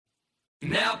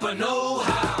Napa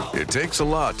know-how. It takes a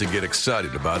lot to get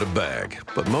excited about a bag,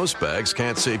 but most bags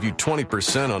can't save you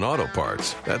 20% on auto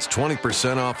parts. That's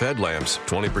 20% off headlamps,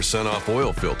 20% off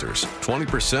oil filters,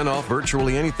 20% off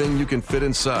virtually anything you can fit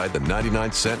inside the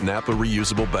 99-cent Napa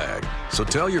reusable bag. So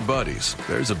tell your buddies,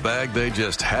 there's a bag they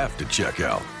just have to check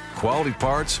out. Quality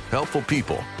parts, helpful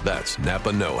people. That's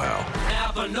Napa know-how.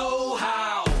 Napa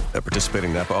know-how. At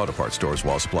participating Napa Auto Parts stores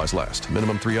while supplies last.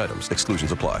 Minimum 3 items.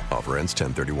 Exclusions apply. Offer ends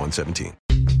 10/31/17.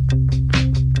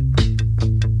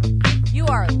 You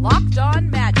are Locked On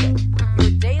Magic,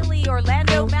 your daily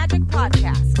Orlando Magic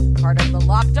podcast, part of the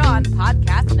Locked On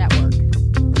Podcast Network.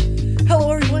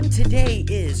 Hello, everyone. Today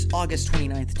is August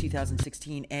 29th,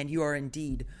 2016, and you are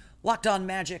indeed Locked On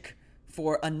Magic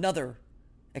for another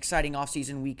exciting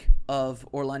offseason week of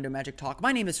Orlando Magic Talk.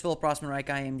 My name is Philip Rossman-Reich.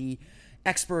 I am the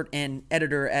expert and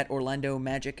editor at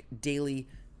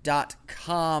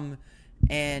OrlandoMagicDaily.com,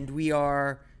 and we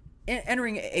are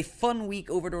entering a fun week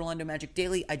over at Orlando Magic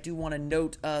Daily. I do want to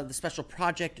note the special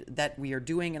project that we are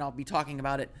doing, and I'll be talking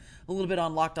about it a little bit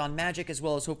on Locked On Magic, as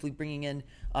well as hopefully bringing in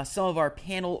some of our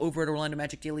panel over at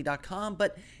OrlandoMagicDaily.com.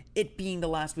 But it being the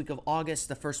last week of August,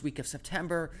 the first week of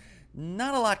September,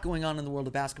 not a lot going on in the world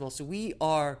of basketball, so we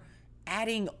are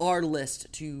adding our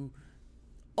list to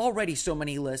already so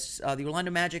many lists. The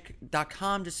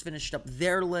OrlandoMagic.com just finished up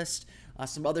their list.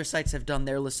 Some other sites have done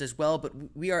their list as well, but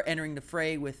we are entering the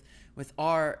fray with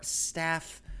our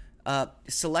staff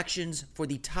selections for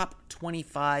the top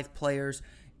 25 players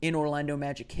in Orlando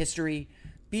Magic history.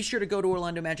 Be sure to go to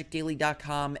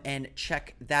OrlandoMagicDaily.com and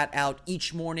check that out.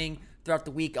 Each morning throughout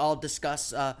the week, I'll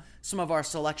discuss some of our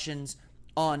selections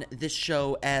on this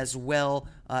show as well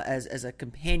as a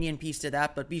companion piece to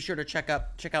that. But be sure to check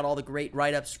out all the great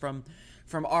write-ups from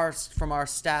our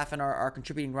staff and our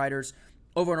contributing writers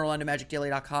over on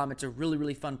OrlandoMagicDaily.com. It's a really,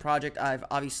 really fun project. I've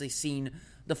obviously seen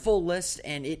the full list,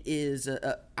 and it is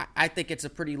I think it's a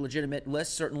pretty legitimate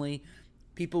list. Certainly,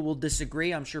 people will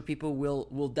disagree. I'm sure people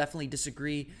will definitely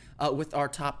disagree with our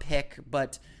top pick,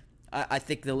 but I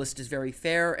think the list is very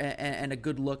fair and a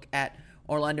good look at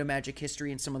Orlando Magic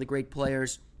history and some of the great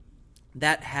players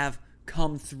that have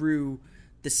come through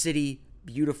the city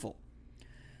beautiful.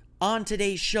 On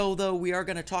today's show, though, we are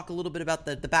going to talk a little bit about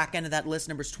the back end of that list,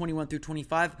 numbers 21 through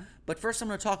 25. But first, I'm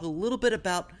going to talk a little bit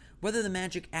about whether the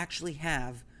Magic actually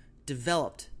have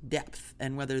developed depth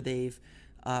and whether they've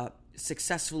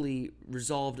successfully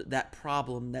resolved that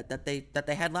problem that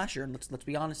they had last year. And let's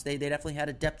be honest, they definitely had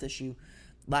a depth issue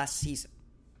last season.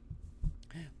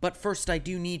 But first, I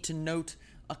do need to note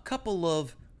a couple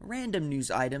of random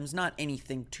news items, not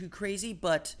anything too crazy,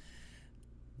 but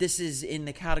this is in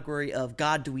the category of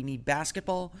God, do we need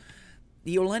basketball?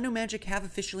 The Orlando Magic have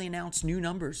officially announced new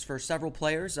numbers for several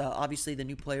players. Obviously, the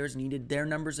new players needed their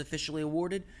numbers officially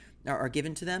awarded, or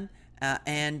given to them.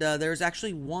 And there's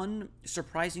actually one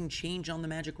surprising change on the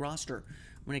Magic roster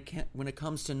when it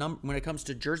comes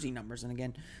to jersey numbers. And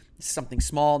again, this is something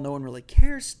small, no one really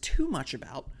cares too much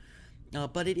about.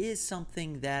 But it is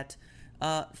something that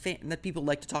that people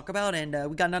like to talk about, and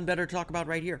we got none better to talk about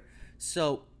right here.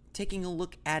 So, taking a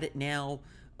look at it now,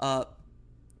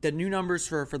 the new numbers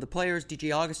for the players: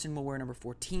 DJ Augustin will wear number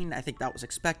 14. I think that was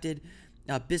expected.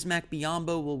 Bismack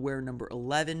Biyombo will wear number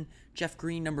 11. Jeff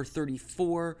Green, number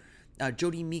 34.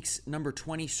 Jody Meeks, number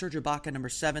 20. Serge Ibaka, number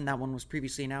 7. That one was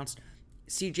previously announced.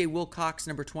 CJ Wilcox,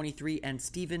 number 23. And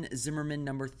Steven Zimmerman,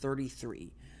 number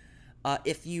 33.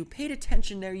 If you paid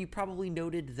attention there, you probably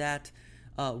noted that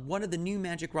one of the new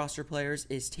Magic roster players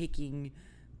is taking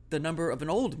the number of an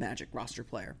old Magic roster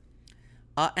player.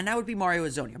 And that would be Mario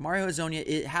Hezonja. Mario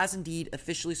Hezonja has indeed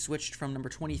officially switched from number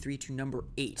 23 to number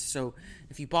 8. So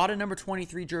if you bought a number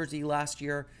 23 jersey last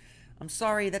year, I'm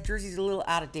sorry, that jersey's a little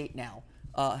out of date now.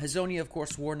 Hezonja, of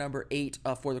course, wore number 8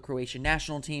 for the Croatian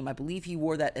national team. I believe he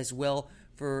wore that as well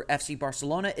for FC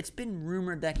Barcelona. It's been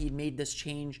rumored that he made this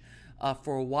change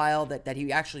for a while, that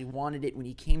he actually wanted it when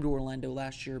he came to Orlando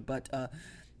last year, but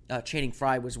Channing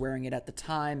Frye was wearing it at the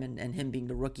time, and him being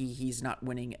the rookie, he's not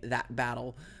winning that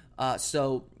battle.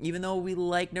 So even though we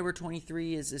like number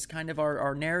 23 is kind of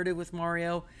our narrative with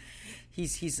Mario,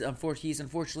 he's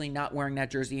unfortunately not wearing that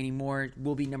jersey anymore. It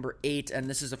will be number 8, and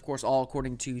this is, of course, all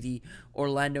according to the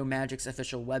Orlando Magic's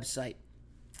official website.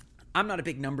 I'm not a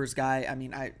big numbers guy. I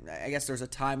mean, I guess there was a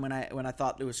time when I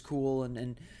thought it was cool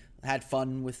and had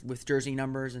fun with jersey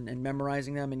numbers and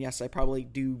memorizing them. And yes, I probably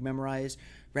do memorize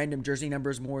random jersey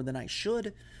numbers more than I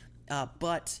should.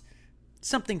 But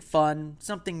something fun,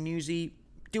 something newsy.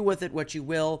 Do with it what you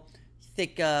will.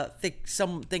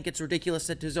 Some think it's ridiculous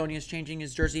that Hezonja is changing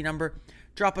his jersey number.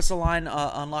 drop us a line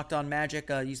on Locked On Magic.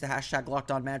 Use the hashtag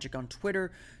Locked On Magic on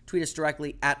Twitter. Tweet us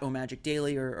directly at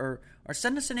omagicdaily or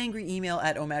send us an angry email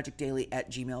at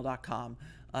omagicdaily@gmail.com.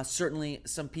 Certainly,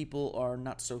 some people are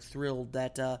not so thrilled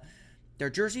that their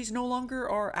jerseys no longer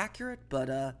are accurate,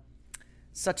 but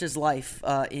such is life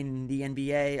in the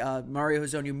NBA. Mario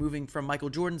Hezonja moving from Michael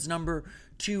Jordan's number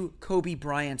to Kobe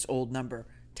Bryant's old number.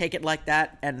 Take it like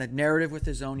that, and the narrative with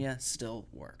Hezonja still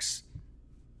works.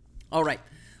 All right,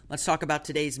 let's talk about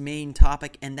today's main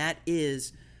topic, and that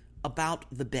is about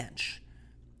the bench.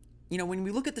 You know, when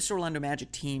we look at this Orlando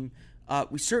Magic team,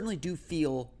 we certainly do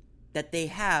feel that they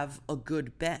have a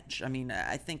good bench. I mean,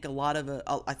 I think when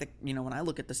I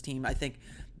look at this team, I think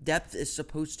depth is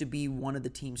supposed to be one of the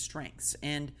team's strengths.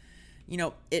 And, you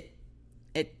know, it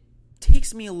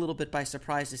takes me a little bit by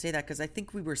surprise to say that, because I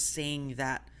think we were saying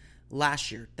that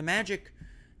last year. The Magic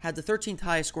had the 13th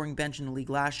highest scoring bench in the league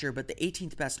last year, but the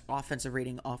 18th best offensive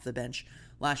rating off the bench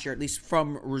last year, at least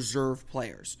from reserve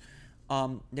players.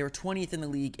 They were 20th in the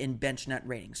league in bench net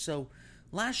rating. So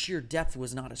last year, depth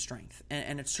was not a strength,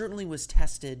 and it certainly was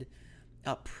tested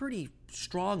pretty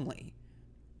strongly,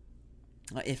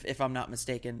 if I'm not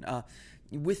mistaken,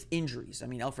 with injuries. I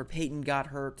mean, Elfrid Payton got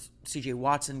hurt, C.J.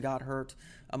 Watson got hurt,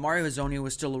 Mario Hezonja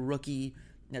was still a rookie,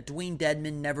 Dwayne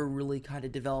Dedmon never really kind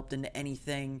of developed into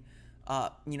anything.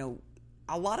 You know,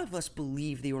 a lot of us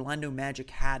believe the Orlando Magic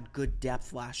had good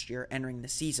depth last year entering the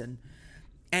season,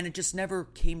 and it just never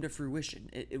came to fruition.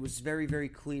 It was very, very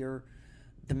clear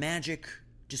the Magic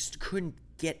just couldn't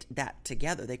get that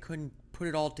together. They couldn't put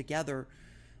it all together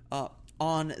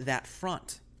on that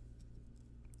front.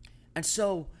 And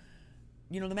so,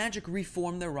 you know, the Magic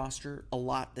reformed their roster a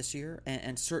lot this year,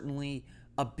 and certainly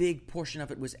a big portion of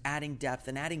it was adding depth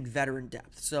and adding veteran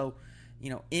depth. So, you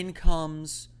know, in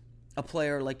comes a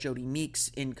player like Jody Meeks,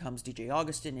 in comes DJ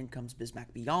Augustin, in comes Bismack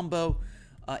Biyombo,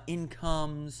 in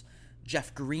comes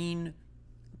Jeff Green.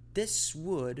 This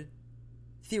would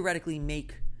theoretically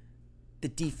make the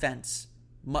defense,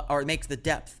 or makes the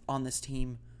depth on this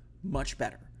team much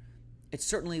better. It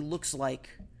certainly looks like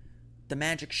the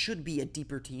Magic should be a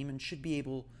deeper team and should be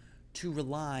able to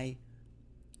rely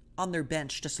on their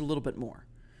bench just a little bit more.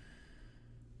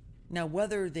 Now,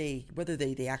 whether they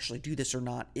actually do this or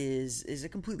not is a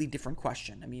completely different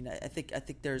question. I mean, I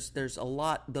think there's a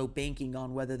lot, though, banking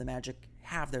on whether the Magic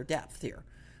have their depth here.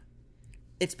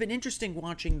 It's been interesting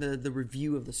watching the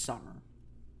review of the summer.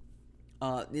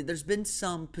 There's been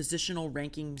some positional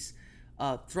rankings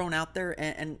thrown out there,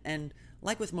 and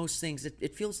like with most things,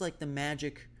 it feels like the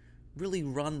Magic really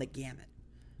run the gamut.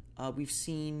 We've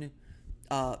seen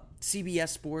CBS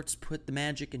Sports put the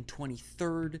Magic in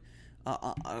 23rd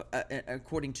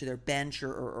according to their bench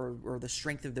or the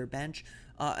strength of their bench.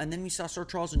 And then we saw Sir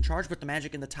Charles in Charge put the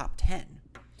Magic in the top 10.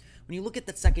 When you look at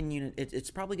that second unit, it's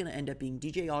probably going to end up being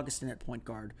DJ Augustin at point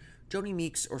guard, Jody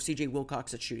Meeks or CJ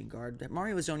Wilcox at shooting guard,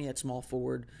 Mario Hezonja at small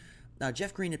forward,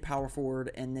 Jeff Green at power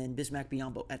forward, and then Bismack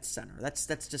Biyombo at center. That's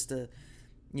just a,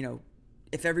 you know,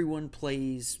 if everyone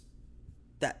plays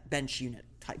that bench unit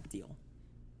type deal.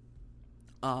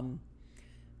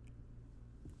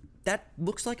 That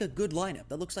looks like a good lineup.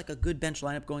 That looks like a good bench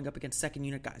lineup going up against second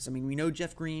unit guys. I mean, we know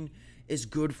Jeff Green is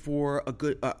good for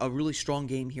a really strong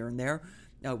game here and there.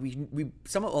 A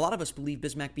lot of us believe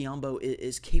Bismack Biyombo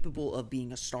is capable of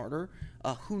being a starter.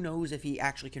 Who knows if he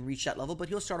actually can reach that level, but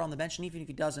he'll start on the bench, and even if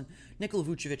he doesn't, Nikola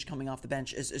Vucevic coming off the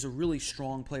bench is a really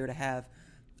strong player to have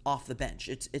off the bench.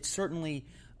 It's certainly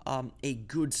a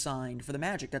good sign for the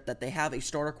Magic that they have a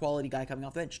starter quality guy coming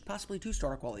off the bench, possibly two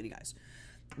starter quality guys.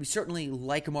 We certainly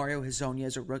like Mario Hezonja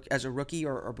as a rookie,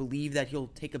 or believe that he'll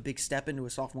take a big step into a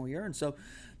sophomore year, and so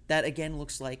that again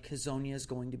looks like Hezonja is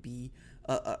going to be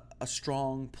a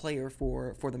strong player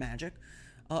for the Magic.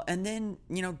 And then,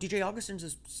 you know, DJ Augustin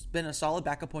has been a solid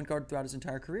backup point guard throughout his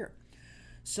entire career.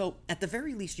 So at the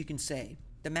very least, you can say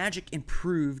the Magic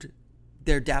improved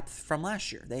their depth from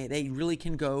last year. They really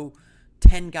can go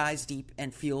 10 guys deep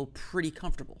and feel pretty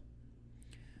comfortable.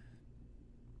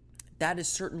 That is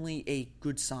certainly a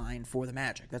good sign for the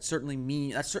Magic. That's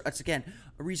again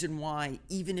a reason why,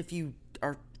 even if you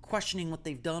are questioning what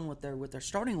they've done with their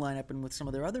starting lineup and with some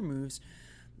of their other moves,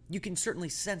 you can certainly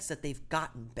sense that they've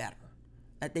gotten better.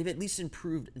 That they've at least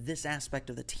improved this aspect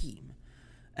of the team.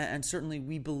 And certainly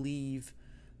we believe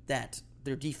that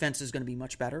their defense is going to be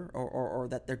much better, or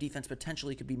that their defense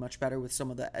potentially could be much better with some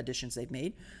of the additions they've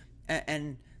made.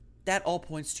 And that all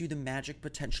points to the Magic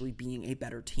potentially being a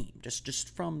better team.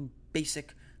 Just from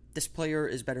basic, this player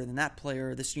is better than that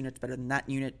player, this unit's better than that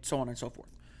unit, so on and so forth.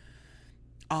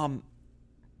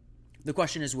 The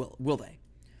question is, will they?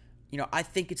 You know, I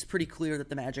think it's pretty clear that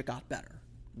the Magic got better.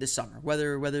 this summer.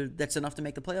 Whether that's enough to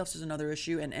make the playoffs is another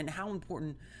issue, and how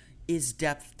important is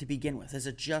depth to begin with? Is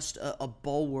it just a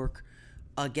bulwark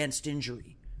against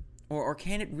injury, or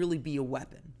can it really be a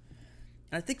weapon?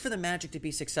 And I think for the Magic to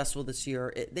be successful this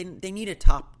year, they need a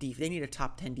top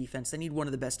 10 defense. They need one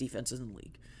of the best defenses in the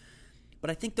league. But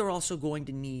I think they're also going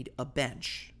to need a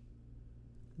bench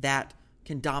that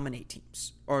can dominate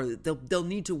teams, or they'll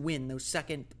need to win those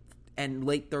second and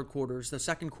late third quarters, those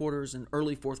second quarters and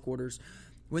early fourth quarters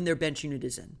when their bench unit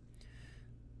is in.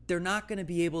 They're not going to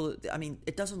be able to,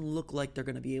 it doesn't look like they're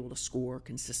going to be able to score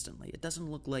consistently. It doesn't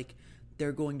look like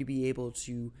they're going to be able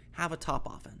to have a top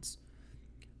offense.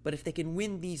 But if they can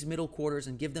win these middle quarters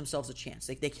and give themselves a chance,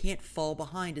 they can't fall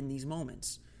behind in these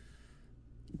moments,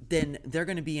 then they're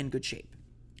going to be in good shape.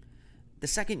 The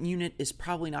second unit is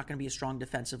probably not going to be as strong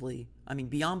defensively.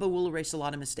 Biyombo will erase a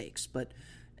lot of mistakes, but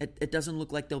it doesn't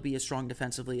look like they'll be as strong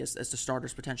defensively as the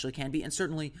starters potentially can be, and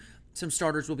certainly some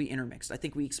starters will be intermixed. I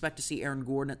think we expect to see Aaron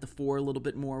Gordon at the 4 a little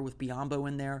bit more with Biyombo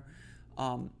in there,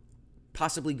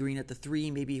 possibly Green at the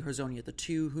 3, maybe Hezonja at the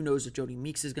 2. Who knows if Jody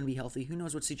Meeks is going to be healthy? Who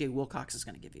knows what C.J. Wilcox is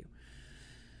going to give you?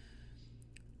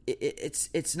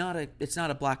 It's not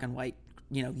a black and white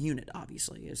unit,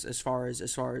 obviously, as far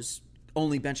as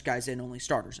only bench guys in, only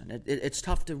starters in. It's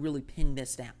tough to really pin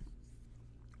this down.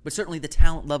 But certainly the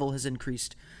talent level has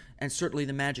increased, and certainly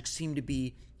the Magic seem to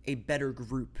be a better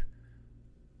group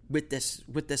with this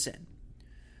in.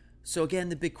 So again,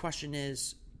 the big question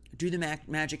is, do the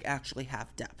Magic actually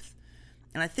have depth?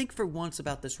 And I think for once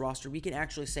about this roster, we can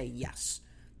actually say yes.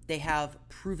 They have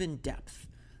proven depth.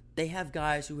 They have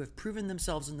guys who have proven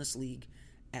themselves in this league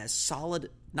as solid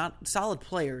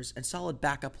players and solid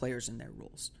backup players in their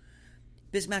roles.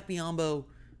 Bismack Biyombo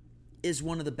is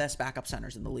one of the best backup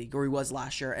centers in the league, or he was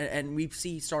last year, and we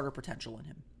see starter potential in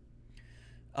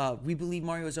him. We believe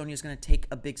Mario Hezonja is going to take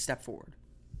a big step forward.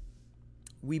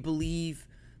 We believe,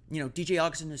 DJ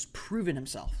Augustin has proven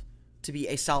himself to be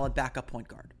a solid backup point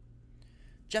guard.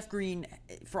 Jeff Green,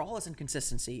 for all his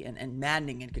inconsistency and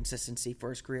maddening inconsistency for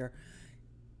his career,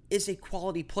 is a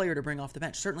quality player to bring off the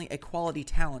bench, certainly a quality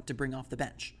talent to bring off the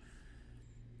bench.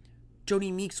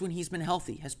 Jody Meeks, when he's been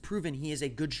healthy, has proven he is a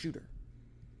good shooter.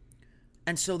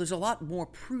 And so there's a lot more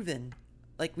proven.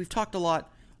 Like, we've talked a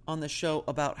lot on the show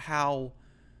about how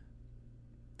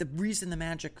the reason the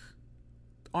Magic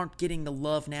aren't getting the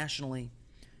love nationally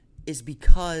is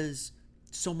because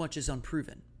so much is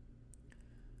unproven.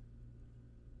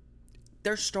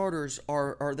 Their starters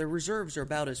their reserves are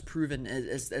about as proven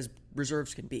as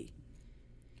reserves can be.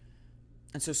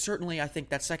 And so certainly I think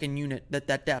that second unit,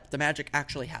 that depth, the Magic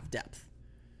actually have depth.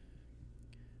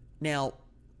 Now,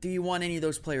 do you want any of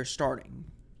those players starting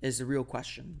is the real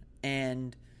question.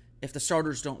 And if the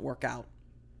starters don't work out,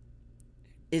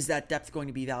 is that depth going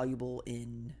to be valuable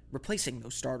in replacing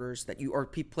those starters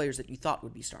players that you thought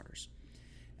would be starters?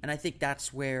 And I think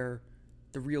that's where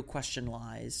the real question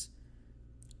lies,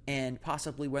 and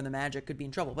possibly where the Magic could be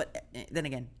in trouble. But then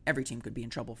again, every team could be in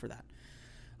trouble for that.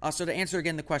 So to answer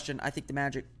again the question, I think the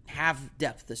Magic have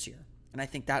depth this year, and I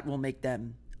think that will make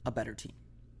them a better team.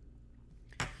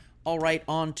 All right,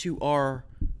 on to our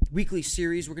weekly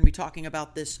series. We're going to be talking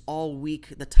about this all week,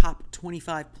 the top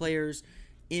 25 players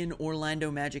in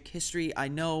Orlando Magic history. I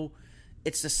know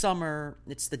it's the summer,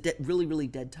 it's the really, really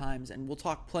dead times, and we'll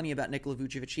talk plenty about Nikola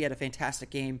Vucevic. He had a fantastic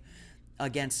game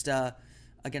against Goran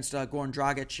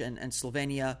Dragic and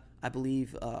Slovenia, I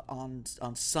believe, on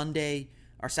Sunday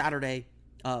or Saturday.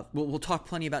 We'll talk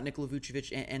plenty about Nikola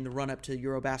Vucevic and the run-up to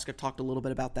Eurobasket. Talked a little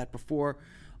bit about that before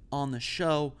on the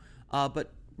show.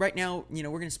 But right now, we're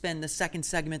going to spend the second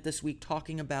segment this week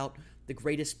talking about the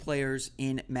greatest players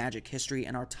in Magic history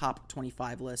and our top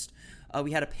 25 list.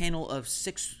 We had a panel of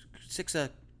six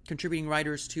contributing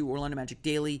writers to Orlando Magic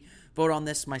Daily vote on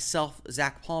this. Myself,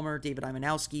 Zach Palmer, David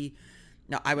Iwanowski,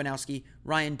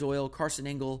 Ryan Doyle, Carson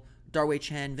Engel, Darway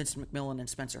Chen, Vincent McMillan, and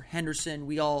Spencer Henderson.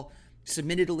 We all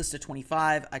submitted a list of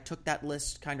 25. I took that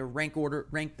list, kind of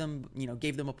ranked them,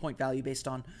 gave them a point value based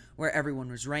on where everyone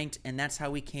was ranked, and that's how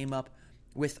we came up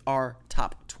with our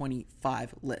top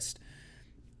 25 list.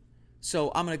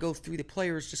 So I'm going to go through the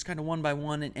players just kind of one by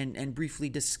one and briefly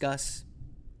discuss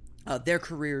their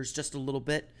careers just a little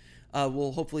bit.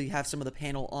 We'll hopefully have some of the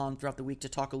panel on throughout the week to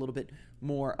talk a little bit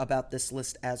more about this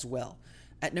list as well.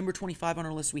 At number 25 on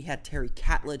our list, we had Terry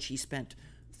Catledge. He spent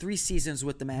 3 seasons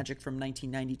with the Magic from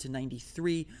 1990 to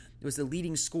 93. He was the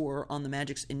leading scorer on the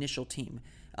Magic's initial team.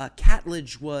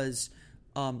 Catledge was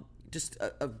just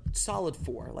a solid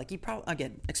 4. Like,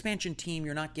 again, expansion team,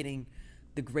 you're not getting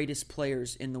the greatest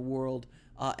players in the world,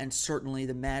 and certainly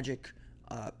the Magic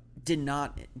did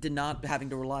not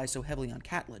having to rely so heavily on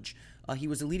Catledge. He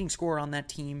was a leading scorer on that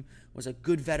team, was a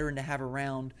good veteran to have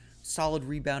around, solid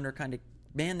rebounder, kind of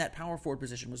manned that power forward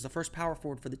position, was the first power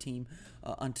forward for the team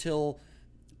until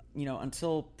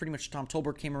pretty much Tom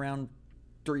Tolbert came around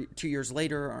 2 years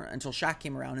later, or until Shaq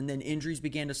came around, and then injuries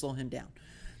began to slow him down.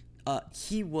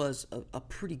 He was a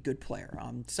pretty good player,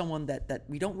 someone that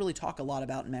we don't really talk a lot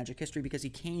about in Magic history because he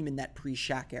came in that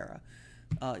pre-Shaq era.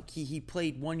 He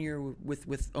played 1 year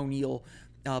with O'Neal,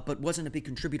 but wasn't a big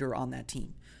contributor on that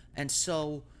team. And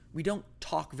so we don't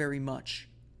talk very much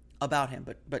about him.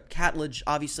 But Catledge,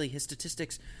 obviously, his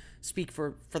statistics speak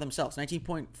for themselves.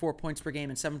 19.4 points per game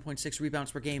and 7.6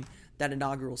 rebounds per game that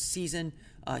inaugural season.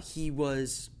 He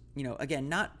was, again,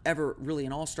 not ever really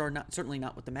an all-star, certainly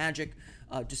not with the Magic.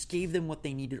 Just gave them what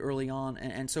they needed early on.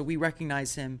 And so we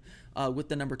recognize him with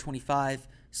the number 25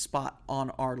 spot on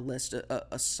our list.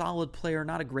 A solid player,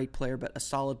 not a great player, but a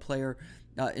solid player.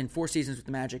 In 4 seasons with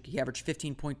the Magic, he averaged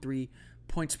 15.3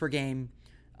 points per game,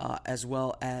 as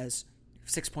well as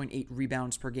 6.8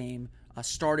 rebounds per game.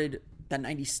 Started the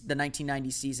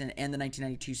 1990 season and the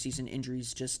 1992 season.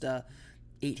 Injuries just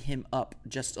ate him up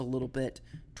just a little bit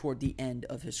toward the end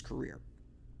of his career.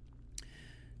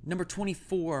 Number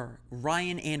 24,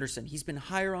 Ryan Anderson. He's been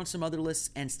higher on some other lists,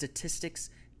 and statistics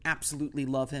absolutely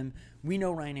love him. We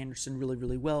know Ryan Anderson really,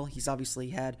 really well. He's obviously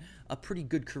had a pretty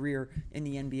good career in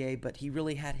the NBA, but he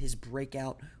really had his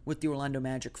breakout with the Orlando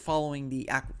Magic following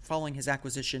his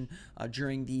acquisition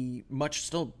during the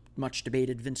still much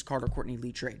debated Vince Carter-Courtney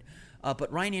Lee trade.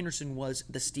 But Ryan Anderson was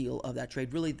the steal of that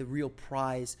trade, really the real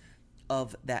prize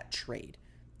of that trade.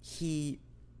 He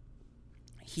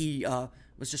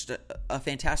was just a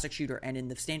fantastic shooter, and in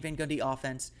the Stan Van Gundy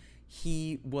offense,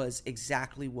 he was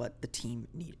exactly what the team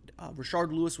needed.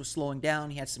 Rashard Lewis was slowing down.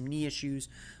 He had some knee issues.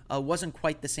 Wasn't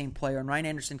quite the same player, and Ryan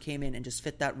Anderson came in and just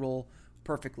fit that role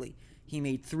perfectly. He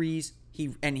made threes.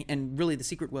 And really the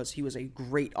secret was he was a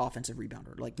great offensive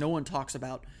rebounder. Like, no one talks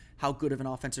about how good of an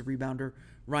offensive rebounder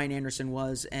Ryan Anderson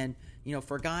was. And,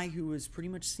 for a guy who was pretty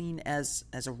much seen as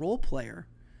a role player,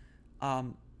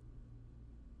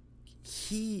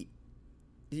 he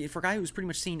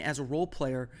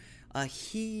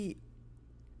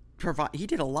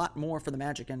did a lot more for the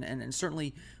Magic and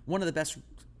certainly one of the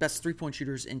best 3-point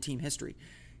shooters in team history.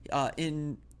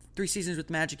 In 3 seasons with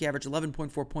the Magic, he averaged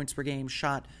 11.4 points per game,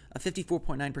 shot a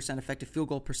 54.9% effective field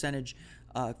goal percentage,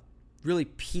 really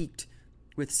peaked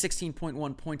with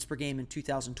 16.1 points per game in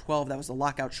 2012. That was the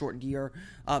lockout shortened year.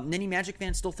 Many Magic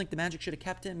fans still think the Magic should have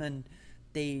kept him, and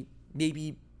they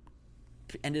maybe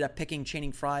ended up picking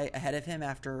Channing Frye ahead of him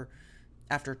after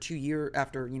 1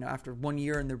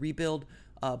 year in the rebuild.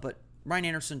 But Ryan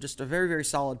Anderson, just a very, very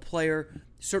solid player,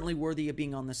 certainly worthy of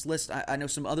being on this list. I know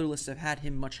some other lists have had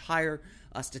him much higher.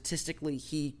 Statistically,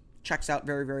 he checks out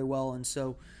very, very well, and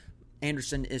so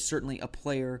Anderson is certainly a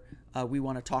player we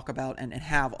want to talk about and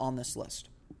have on this list.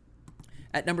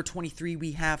 At number 23,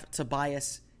 we have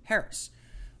Tobias Harris.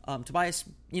 Tobias,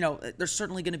 there's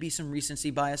certainly going to be some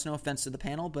recency bias, no offense to the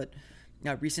panel, but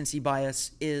recency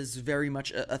bias is very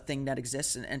much a thing that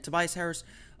exists, and Tobias Harris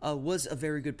was a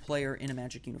very good player in a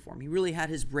Magic uniform. He really had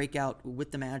his breakout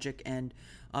with the Magic, and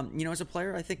as a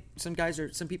player, I think some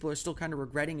people are still kind of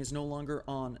regretting is no longer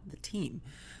on the team.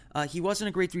 He wasn't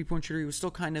a great 3-point shooter. He was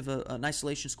still kind of an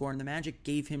isolation scorer, and the Magic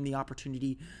gave him the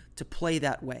opportunity to play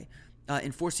that way.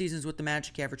 In 4 seasons with the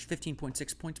Magic, he averaged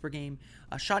 15.6 points per game,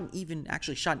 shot an even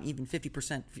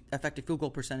 50% effective field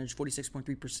goal percentage,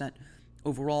 46.3%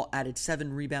 overall, added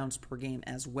 7 rebounds per game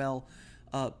as well.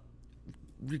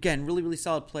 Again, really, really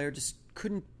solid player, just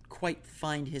couldn't quite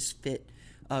find his fit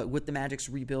with the Magic's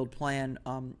rebuild plan.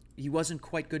 He wasn't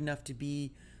quite good enough to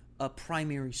be a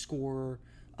primary scorer,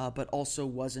 but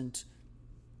also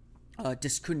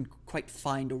just couldn't quite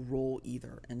find a role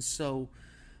either. And so,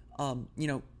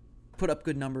 put up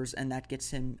good numbers, and that gets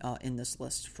him in this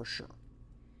list for sure.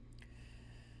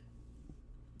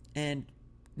 And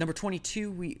number 22,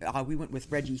 we went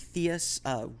with Reggie Theus.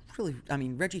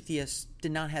 Reggie Theus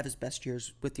did not have his best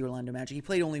years with the Orlando Magic. He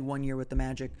played only 1 year with the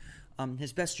Magic.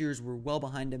 His best years were well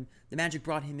behind him. The Magic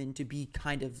brought him in to be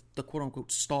kind of the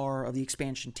quote-unquote star of the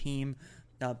expansion team.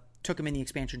 Took him in the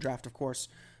expansion draft, of course,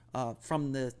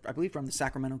 from the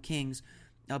Sacramento Kings.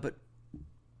 But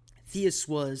Theus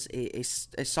was a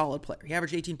solid player. He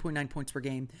averaged 18.9 points per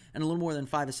game and a little more than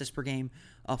 5 assists per game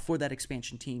for that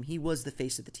expansion team. He was the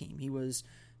face of the team. He was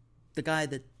the guy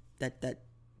that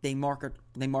they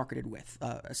marketed with,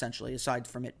 essentially, aside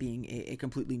from it being a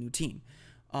completely new team.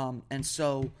 And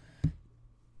so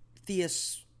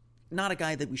Theus, not a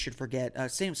guy that we should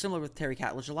forget. Similar with Terry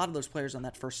Catledge, a lot of those players on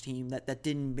that first team that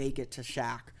didn't make it to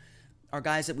Shaq are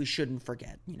guys that we shouldn't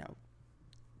forget.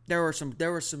 There were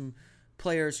some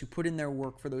players who put in their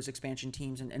work for those expansion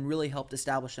teams and really helped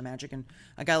establish the Magic. And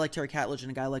a guy like Terry Catledge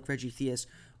and a guy like Reggie Theus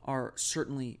are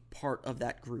certainly part of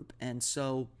that group. And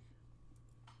so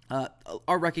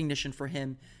our recognition for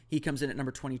him, he comes in at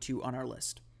number 22 on our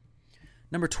list.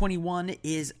 Number 21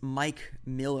 is Mike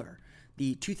Miller,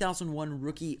 the 2001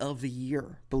 Rookie of the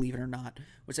Year, believe it or not.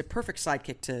 Was a perfect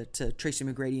sidekick to Tracy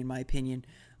McGrady, in my opinion.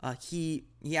 He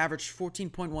averaged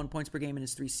 14.1 points per game in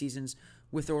his 3 seasons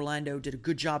with Orlando, did a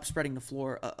good job spreading the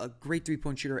floor, a great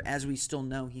three-point shooter, as we still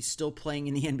know. He's still playing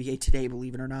in the NBA today,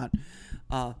 believe it or not.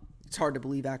 It's hard to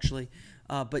believe, actually.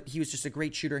 But he was just a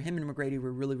great shooter. Him and McGrady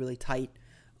were really, really tight.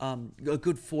 A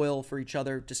good foil for each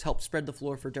other, just helped spread the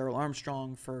floor for Darrell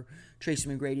Armstrong, for Tracy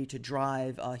McGrady to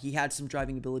drive. He had some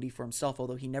driving ability for himself,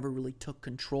 although he never really took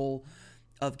control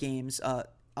of games.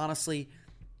 Honestly,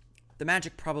 the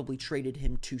Magic probably traded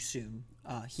him too soon.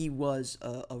 He was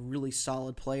a really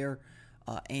solid player,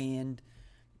 and,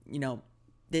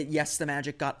 yes, the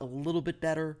Magic got a little bit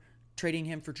better trading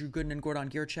him for Drew Gooden and Gordon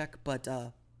Gierczek, but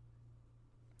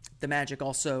the Magic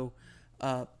also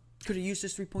could have used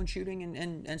his three-point shooting,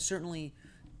 and certainly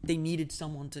they needed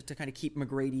someone to kind of keep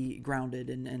McGrady grounded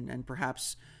and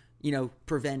perhaps,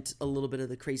 prevent a little bit of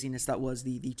the craziness that was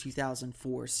the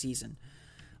 2004 season.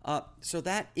 So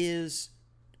that is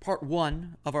part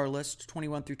 1 of our list,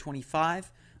 21 through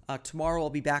 25. Tomorrow I'll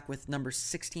be back with numbers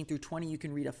 16 through 20. You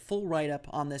can read a full write-up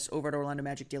on this over at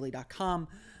OrlandoMagicDaily.com.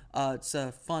 It's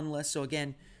a fun list. So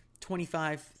again,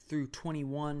 25 through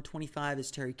 21. 25 is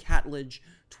Terry Catledge,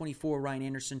 24 Ryan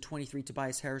Anderson, 23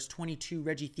 Tobias Harris, 22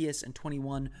 Reggie Theus, and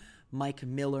 21 Mike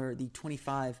Miller, the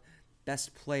 25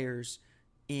 best players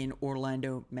in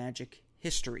Orlando Magic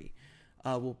history.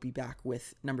 We'll be back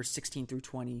with numbers 16 through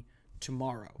 20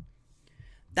 tomorrow.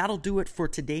 That'll do it for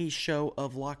today's show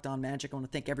of Locked On Magic. I want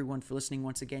to thank everyone for listening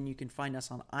once again. You can find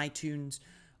us on iTunes,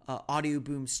 Audio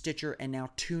Boom, Stitcher, and now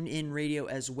TuneIn Radio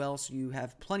as well, so you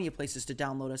have plenty of places to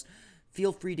download us.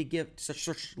 Feel free to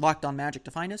search Locked On Magic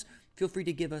to find us. Feel free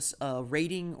to give us a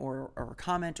rating or a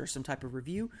comment or some type of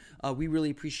review. We really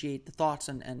appreciate the thoughts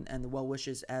and the well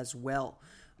wishes as well.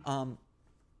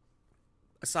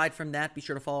 Aside from that, be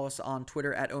sure to follow us on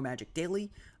Twitter at OMagicDaily.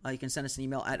 You can send us an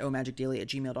email at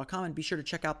omagicdaily@gmail.com, and be sure to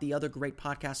check out the other great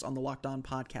podcasts on the Locked On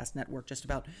Podcast Network. Just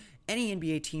about any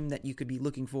NBA team that you could be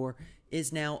looking for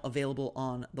is now available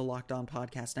on the Locked On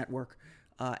Podcast Network,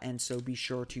 and so be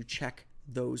sure to check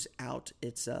those out.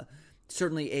 It's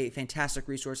certainly a fantastic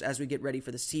resource as we get ready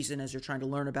for the season, as you're trying to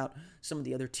learn about some of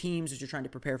the other teams, as you're trying to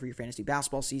prepare for your fantasy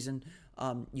basketball season.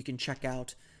 You can check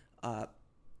out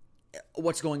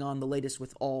what's going on, the latest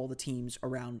with all the teams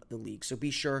around the league. So be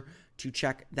sure to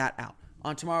check that out.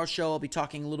 On tomorrow's show, I'll be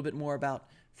talking a little bit more about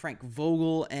Frank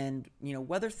Vogel and,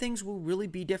 whether things will really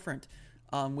be different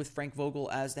with Frank Vogel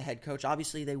as the head coach.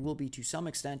 Obviously, they will be to some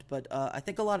extent, but I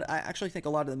actually think a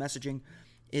lot of the messaging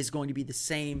is going to be the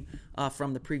same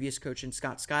from the previous coach in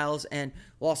Scott Skiles, and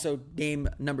we'll also name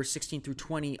numbers 16 through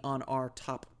 20 on our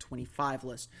top 25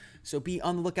 list. So be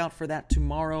on the lookout for that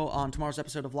tomorrow on tomorrow's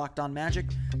episode of Locked On Magic.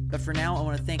 But for now, I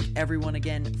want to thank everyone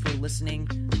again for listening.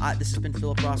 This has been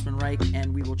Philip Rossman-Reich,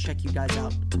 and we will check you guys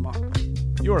out tomorrow.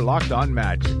 You are Locked On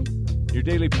Magic, your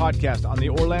daily podcast on the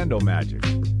Orlando Magic,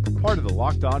 part of the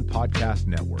Locked On Podcast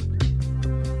Network.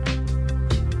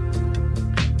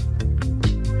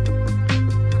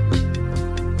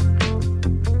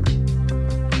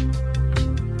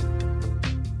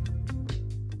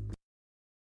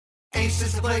 Ace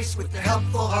is the place with the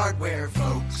helpful hardware,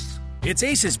 folks. It's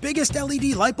Ace's biggest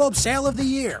LED light bulb sale of the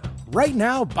year. Right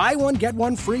now, buy one, get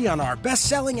one free on our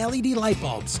best-selling LED light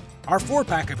bulbs. Our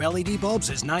 4-pack of LED bulbs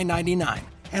is $9.99,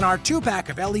 and our 2-pack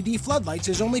of LED floodlights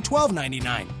is only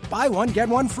 $12.99. Buy one, get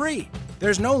one free.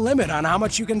 There's no limit on how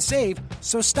much you can save,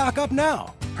 so stock up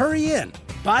now. Hurry in.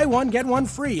 Buy one, get one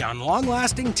free on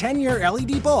long-lasting 10-year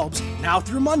LED bulbs now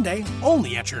through Monday,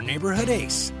 only at your neighborhood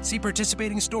Ace. See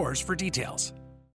participating stores for details.